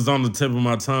God, it was on the tip of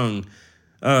my tongue.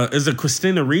 Is it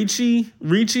Christina Ricci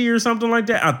or something like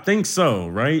that? I think so,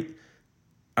 right?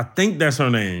 I think that's her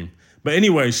name. But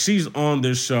anyway, she's on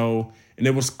this show, and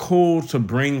it was cool to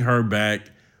bring her back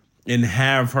and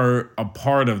have her a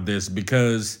part of this,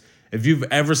 because if you've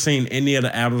ever seen any of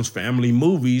the Addams Family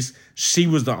movies, she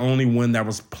was the only one that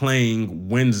was playing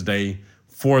Wednesday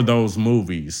for those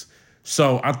movies.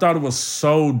 So I thought it was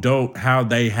so dope how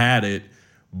they had it.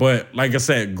 But like I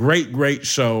said, great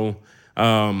show.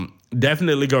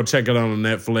 Definitely go check it out on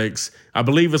Netflix. I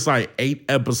believe it's like 8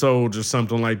 episodes or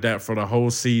something like that for the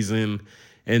whole season.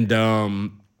 And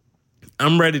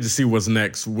I'm ready to see what's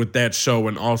next with that show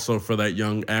and also for that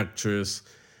young actress.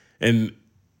 And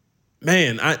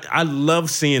man, I love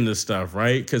seeing this stuff,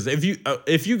 right? Because if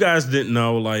you guys didn't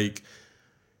know, like,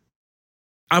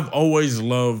 I've always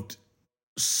loved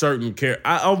certain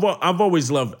I've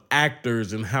always loved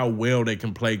actors and how well they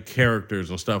can play characters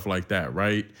and stuff like that,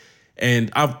 right?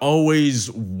 And I've always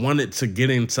wanted to get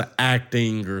into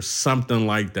acting or something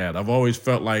like that. I've always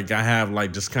felt like I have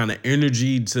like just kind of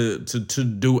energy to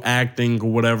do acting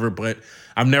or whatever, but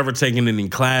I've never taken any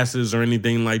classes or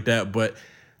anything like that. But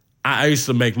I used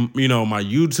to make, my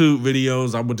YouTube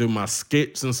videos. I would do my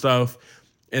skits and stuff.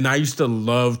 And I used to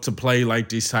love to play like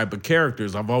these type of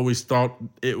characters. I've always thought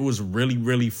it was really,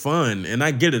 really fun. And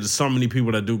I get it. There's so many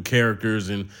people that do characters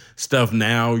and stuff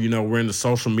now. We're in the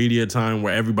social media time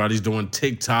where everybody's doing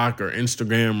TikTok or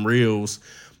Instagram Reels.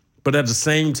 But at the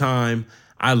same time,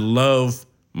 I love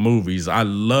movies. I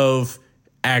love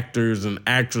actors and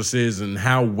actresses and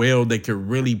how well they can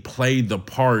really play the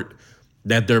part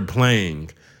that they're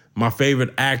playing. My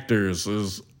favorite actors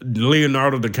is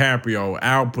Leonardo DiCaprio,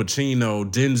 Al Pacino,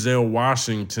 Denzel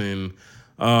Washington.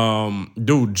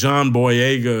 John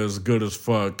Boyega is good as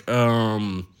fuck.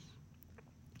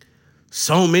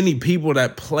 So many people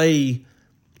that play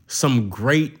some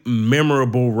great,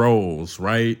 memorable roles,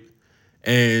 right?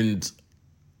 And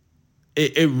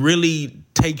it really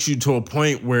takes you to a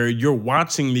point where you're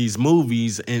watching these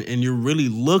movies and you're really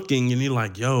looking and you're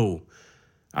like, yo,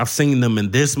 I've seen them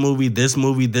in this movie, this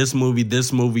movie, this movie,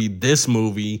 this movie, this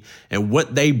movie. And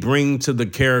what they bring to the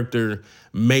character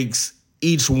makes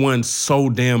each one so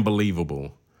damn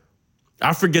believable.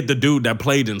 I forget the dude that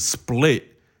played in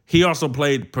Split. He also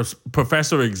played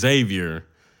Professor Xavier.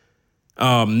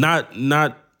 Not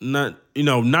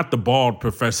the bald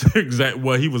Professor Xavier.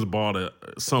 Well, he was bald at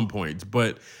some points,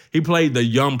 but he played the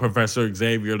young Professor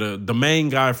Xavier, the main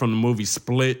guy from the movie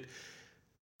Split.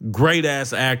 Great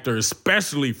ass actor,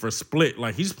 especially for Split.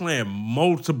 Like, he's playing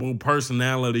multiple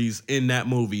personalities in that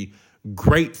movie.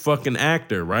 Great fucking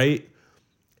actor, right?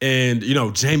 And,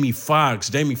 Jamie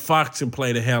Foxx can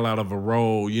play the hell out of a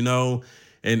role,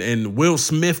 and Will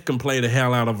Smith can play the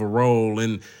hell out of a role.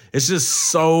 And it's just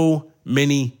so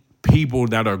many people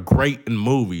that are great in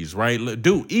movies, right?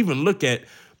 Dude, even look at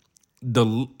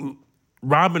the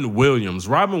Robin Williams.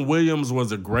 Robin Williams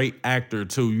was a great actor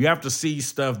too. You have to see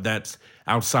stuff that's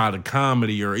outside of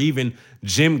comedy, or even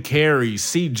Jim Carrey.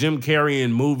 See Jim Carrey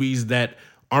in movies that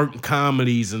aren't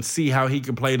comedies and see how he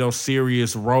can play those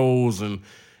serious roles. And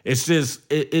it's just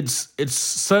it's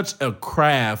such a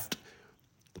craft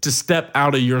to step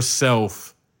out of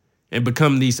yourself and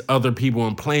become these other people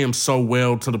and play them so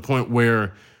well to the point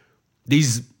where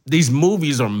these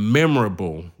movies are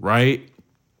memorable, right?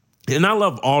 And I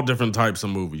love all different types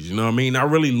of movies. You know what I mean? I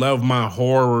really love my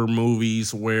horror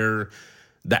movies where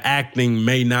the acting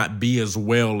may not be as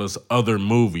well as other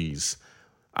movies.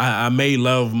 I may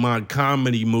love my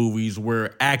comedy movies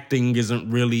where acting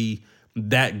isn't really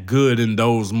that good in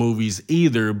those movies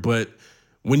either. But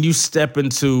when you step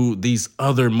into these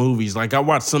other movies, like I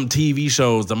watch some TV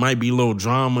shows that might be little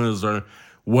dramas or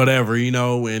whatever,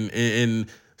 and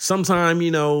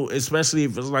sometimes, especially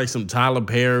if it's like some Tyler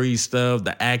Perry stuff,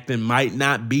 the acting might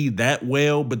not be that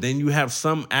well, but then you have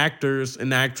some actors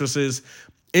and actresses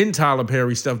in Tyler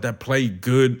Perry stuff that play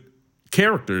good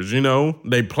characters,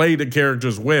 they play the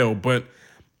characters well, but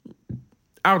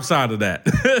outside of that,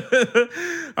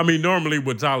 I mean, normally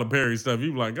with Tyler Perry stuff,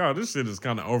 you're like, oh, this shit is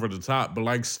kind of over the top, but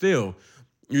like still,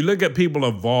 you look at people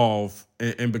evolve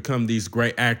and become these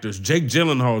great actors. Jake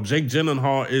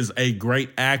Gyllenhaal is a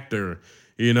great actor,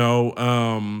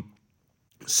 so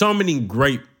many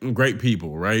great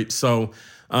people, right? So,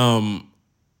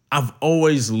 I've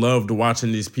always loved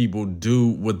watching these people do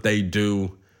what they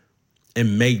do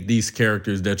and make these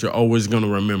characters that you're always going to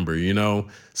remember,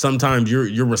 Sometimes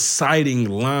you're reciting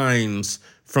lines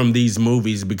from these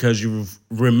movies because you've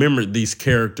remembered these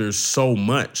characters so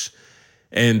much.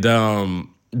 And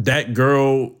that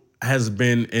girl has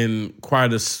been in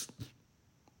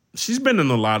she's been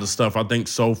in a lot of stuff, I think,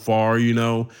 so far,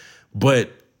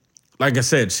 But like I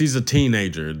said, she's a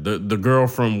teenager. The girl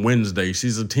from Wednesday,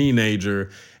 she's a teenager.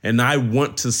 And I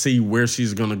want to see where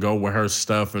she's going to go with her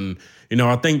stuff. And,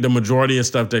 I think the majority of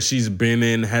stuff that she's been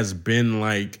in has been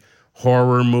like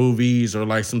horror movies or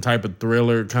like some type of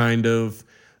thriller kind of,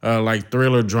 like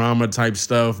thriller drama type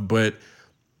stuff. But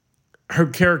her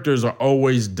characters are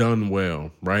always done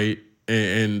well, right?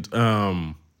 And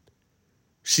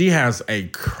she has a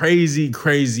crazy,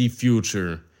 crazy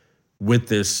future with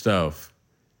this stuff.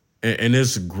 And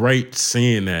it's great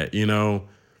seeing that,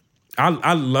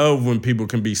 I love when people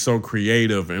can be so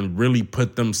creative and really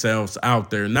put themselves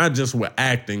out there, not just with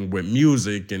acting, with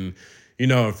music. And,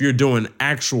 if you're doing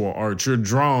actual art, you're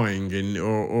drawing and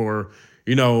or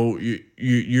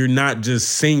you're not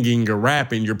just singing or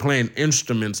rapping, you're playing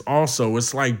instruments also.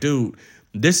 It's like, dude,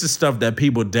 This is stuff that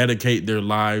people dedicate their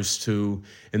lives to.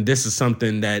 And this is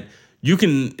something that you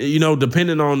can,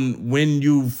 depending on when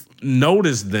you've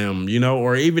noticed them,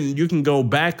 or even you can go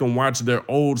back and watch their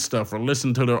old stuff or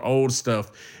listen to their old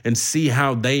stuff and see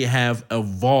how they have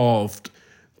evolved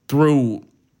through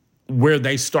where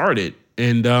they started.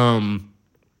 And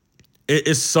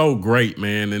it's so great,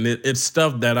 man. And it's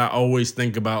stuff that I always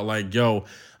think about, like, yo,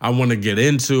 I want to get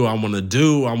into, I want to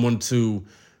do, I want to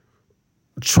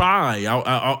try.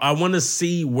 I want to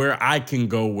see where I can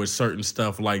go with certain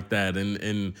stuff like that.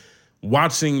 And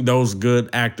watching those good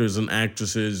actors and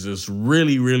actresses is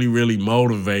really, really, really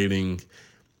motivating.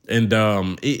 And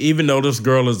even though this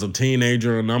girl is a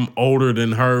teenager and I'm older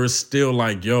than her, it's still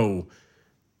like, yo,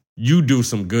 you do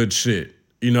some good shit.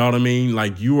 You know what I mean?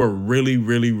 Like, you are really,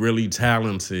 really, really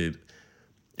talented.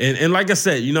 And like I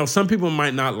said, some people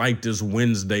might not like this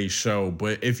Wednesday show,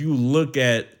 but if you look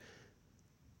at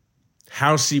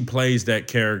how she plays that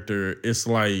character, it's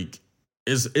like,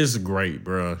 it's great,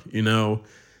 bro.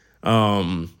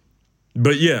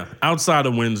 But yeah, outside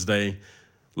of Wednesday,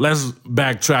 let's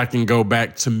backtrack and go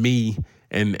back to me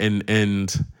and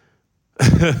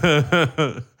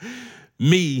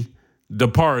me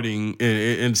departing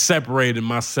and separating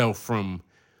myself from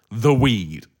the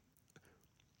weed.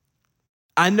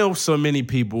 I know so many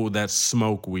people that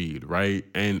smoke weed, right?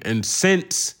 And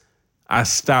since I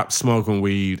stopped smoking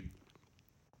weed,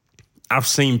 I've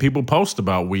seen people post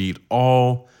about weed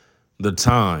all the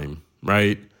time,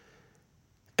 right?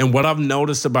 And what I've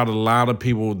noticed about a lot of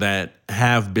people that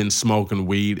have been smoking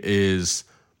weed is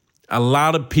a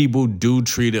lot of people do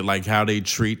treat it like how they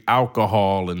treat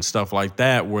alcohol and stuff like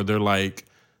that, where they're like,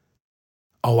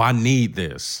 oh, I need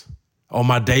this. Oh,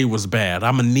 my day was bad.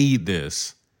 I'm going to need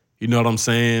this. You know what I'm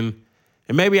saying?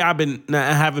 And maybe I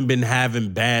haven't been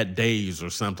having bad days or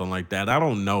something like that. I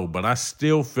don't know, but I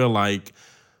still feel like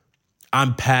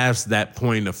I'm past that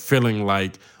point of feeling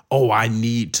like, oh, I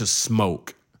need to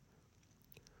smoke.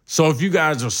 So if you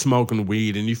guys are smoking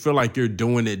weed and you feel like you're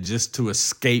doing it just to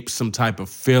escape some type of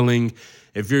feeling,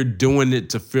 if you're doing it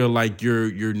to feel like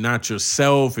you're not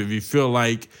yourself, if you feel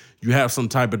like you have some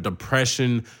type of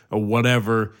depression or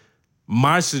whatever,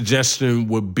 my suggestion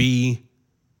would be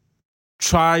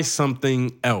try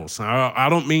something else. I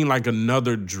don't mean like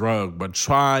another drug, but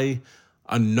try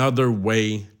another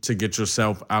way to get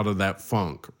yourself out of that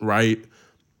funk, right?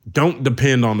 Don't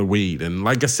depend on the weed. And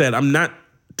like I said, I'm not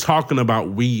talking about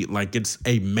weed like it's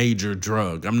a major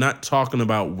drug. I'm not talking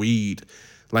about weed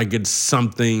like it's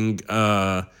something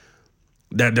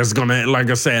that's gonna,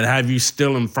 like I said, have you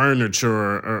stealing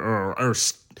furniture or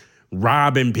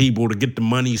robbing people to get the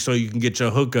money so you can get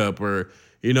your hookup or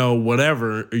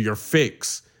whatever, your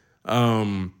fix.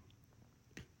 But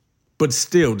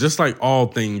still, just like all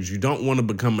things, you don't want to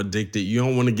become addicted. You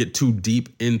don't want to get too deep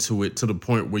into it to the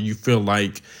point where you feel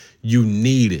like you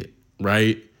need it,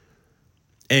 right?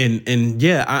 And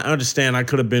yeah, I understand I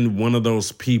could have been one of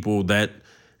those people that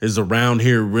is around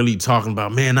here really talking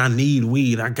about, man, I need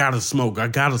weed. I gotta smoke. I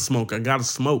gotta smoke. I gotta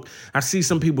smoke. I see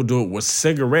some people do it with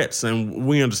cigarettes, and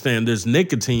we understand there's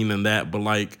nicotine in that, but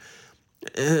like,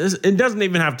 it doesn't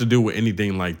even have to do with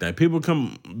anything like that. People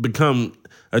become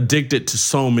addicted to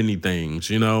so many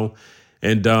things,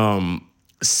 and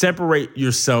separate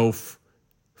yourself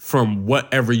from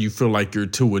whatever you feel like you're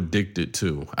too addicted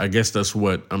to. I guess that's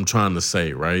what I'm trying to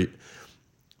say, right?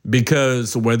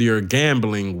 Because whether you're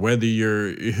gambling, whether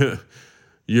you're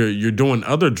you're doing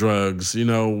other drugs,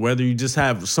 whether you just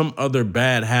have some other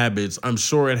bad habits, I'm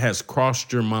sure it has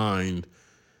crossed your mind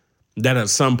that at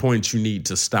some point you need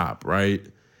to stop, right?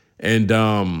 And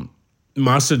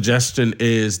my suggestion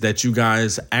is that you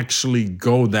guys actually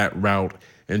go that route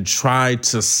and try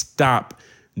to stop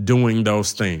doing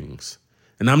those things.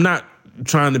 And I'm not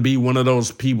trying to be one of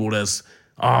those people that's,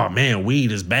 oh man,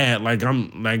 weed is bad. Like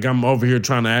I'm over here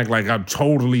trying to act like I've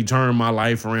totally turned my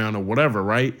life around or whatever,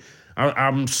 right?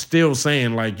 I'm still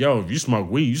saying like, yo, if you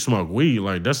smoke weed, you smoke weed.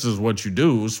 Like, that's just what you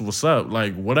do. It's what's up,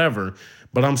 like whatever.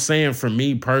 But I'm saying for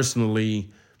me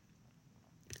personally,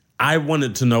 I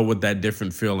wanted to know what that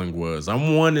different feeling was. I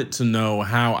wanted to know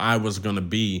how I was going to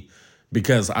be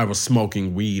because I was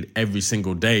smoking weed every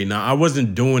single day. Now, I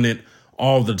wasn't doing it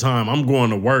all the time. I'm going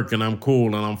to work and I'm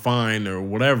cool and I'm fine or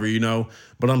whatever,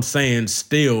 But I'm saying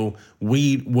still,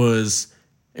 weed was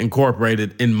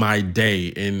incorporated in my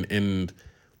day. And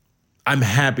I'm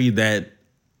happy that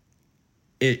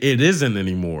it isn't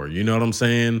anymore. You know what I'm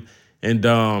saying? And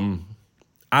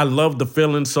I love the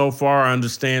feeling so far. I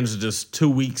understand it's just 2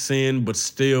 weeks in, but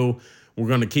still, we're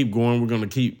going to keep going. We're going to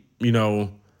keep,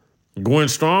 going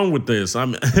strong with this.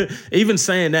 I'm even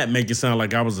saying that make it sound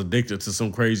like I was addicted to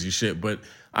some crazy shit, but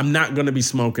I'm not going to be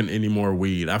smoking any more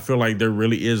weed. I feel like there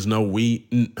really is no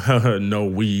weed, no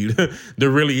weed. There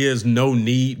really is no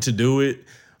need to do it.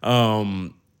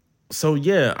 So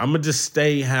yeah, I'm gonna just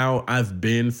stay how I've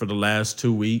been for the last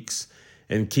 2 weeks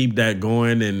and keep that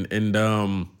going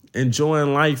and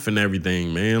enjoying life and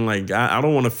everything, man. Like I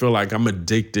don't want to feel like I'm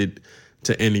addicted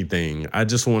to anything. I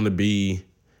just want to be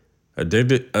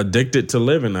addicted to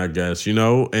living, I guess,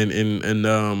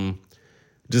 and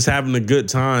just having a good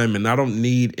time, and I don't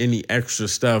need any extra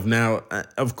stuff. Now,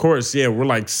 of course, yeah, we're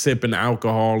like sipping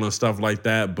alcohol and stuff like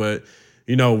that, but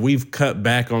we've cut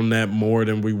back on that more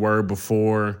than we were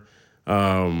before.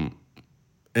 And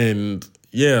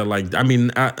yeah, like, I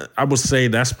mean, I would say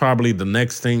that's probably the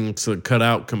next thing to cut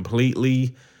out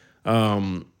completely.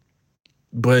 But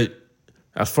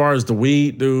as far as the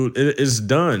weed, dude, it's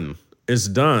done. It's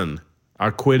done.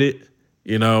 I quit it,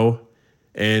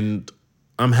 and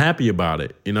I'm happy about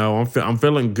it. I'm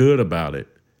feeling good about it.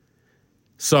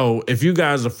 So if you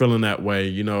guys are feeling that way,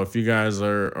 if you guys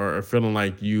are feeling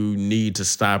like you need to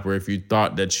stop, or if you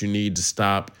thought that you need to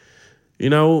stop,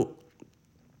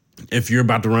 if you're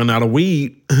about to run out of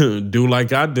weed, do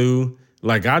like I did,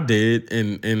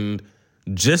 and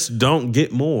just don't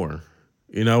get more.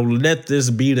 Let this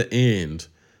be the end.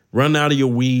 Run out of your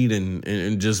weed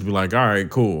and just be like, all right,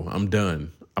 cool, I'm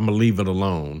done. I'm gonna leave it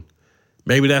alone.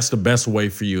 Maybe that's the best way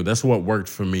for you. That's what worked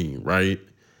for me, right?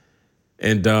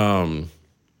 And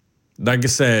like I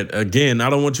said, again, I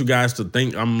don't want you guys to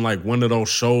think I'm like one of those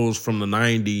shows from the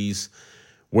 90s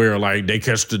where like they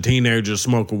catch the teenagers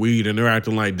smoking weed and they're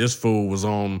acting like this fool was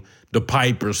on the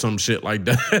pipe or some shit like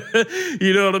that.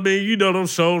 You know what I mean?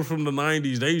 Those shows from the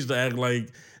 90s, they used to act like,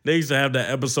 they used to have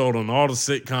that episode on all the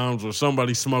sitcoms where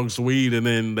somebody smokes weed and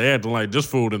then they acting like this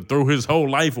fool and threw his whole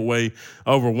life away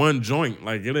over one joint.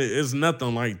 Like it's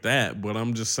nothing like that, but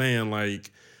I'm just saying,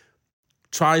 like,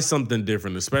 try something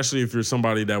different, especially if you're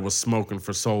somebody that was smoking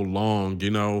for so long,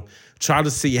 try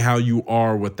to see how you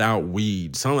are without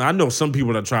weed. I know some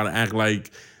people that try to act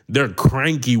like they're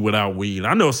cranky without weed.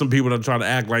 I know some people that try to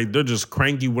act like they're just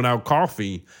cranky without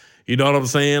coffee. You know what I'm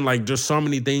saying? Like, there's so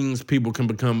many things people can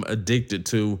become addicted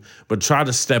to, but try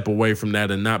to step away from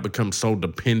that and not become so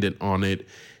dependent on it,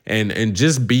 and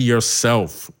just be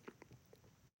yourself.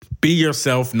 Be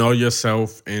yourself, know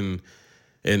yourself, and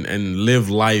live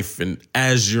life and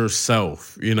as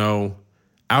yourself,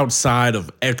 outside of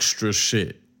extra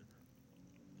shit.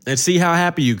 And see how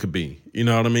happy you could be. You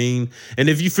know what I mean? And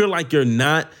if you feel like you're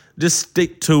not, just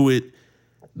stick to it.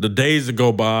 The days that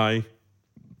go by,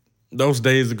 those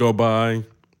days that go by,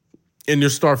 and you'll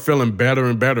start feeling better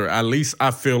and better. At least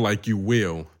I feel like you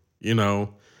will, And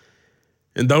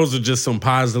those are just some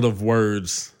positive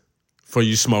words for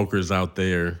you smokers out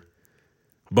there.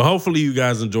 But hopefully you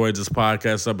guys enjoyed this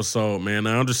podcast episode, man.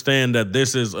 I understand that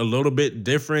this is a little bit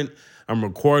different. I'm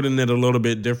recording it a little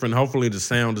bit different. Hopefully the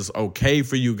sound is okay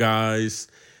for you guys.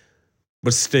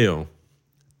 But still,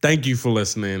 thank you for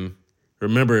listening.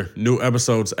 Remember, new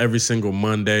episodes every single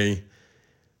Monday.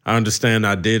 I understand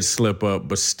I did slip up,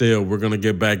 but still, we're going to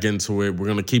get back into it. We're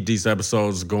going to keep these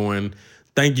episodes going.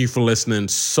 Thank you for listening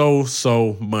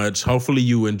so much. Hopefully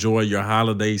you enjoy your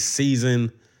holiday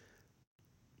season.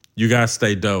 You guys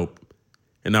stay dope,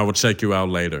 and I will check you out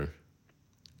later.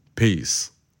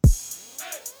 Peace.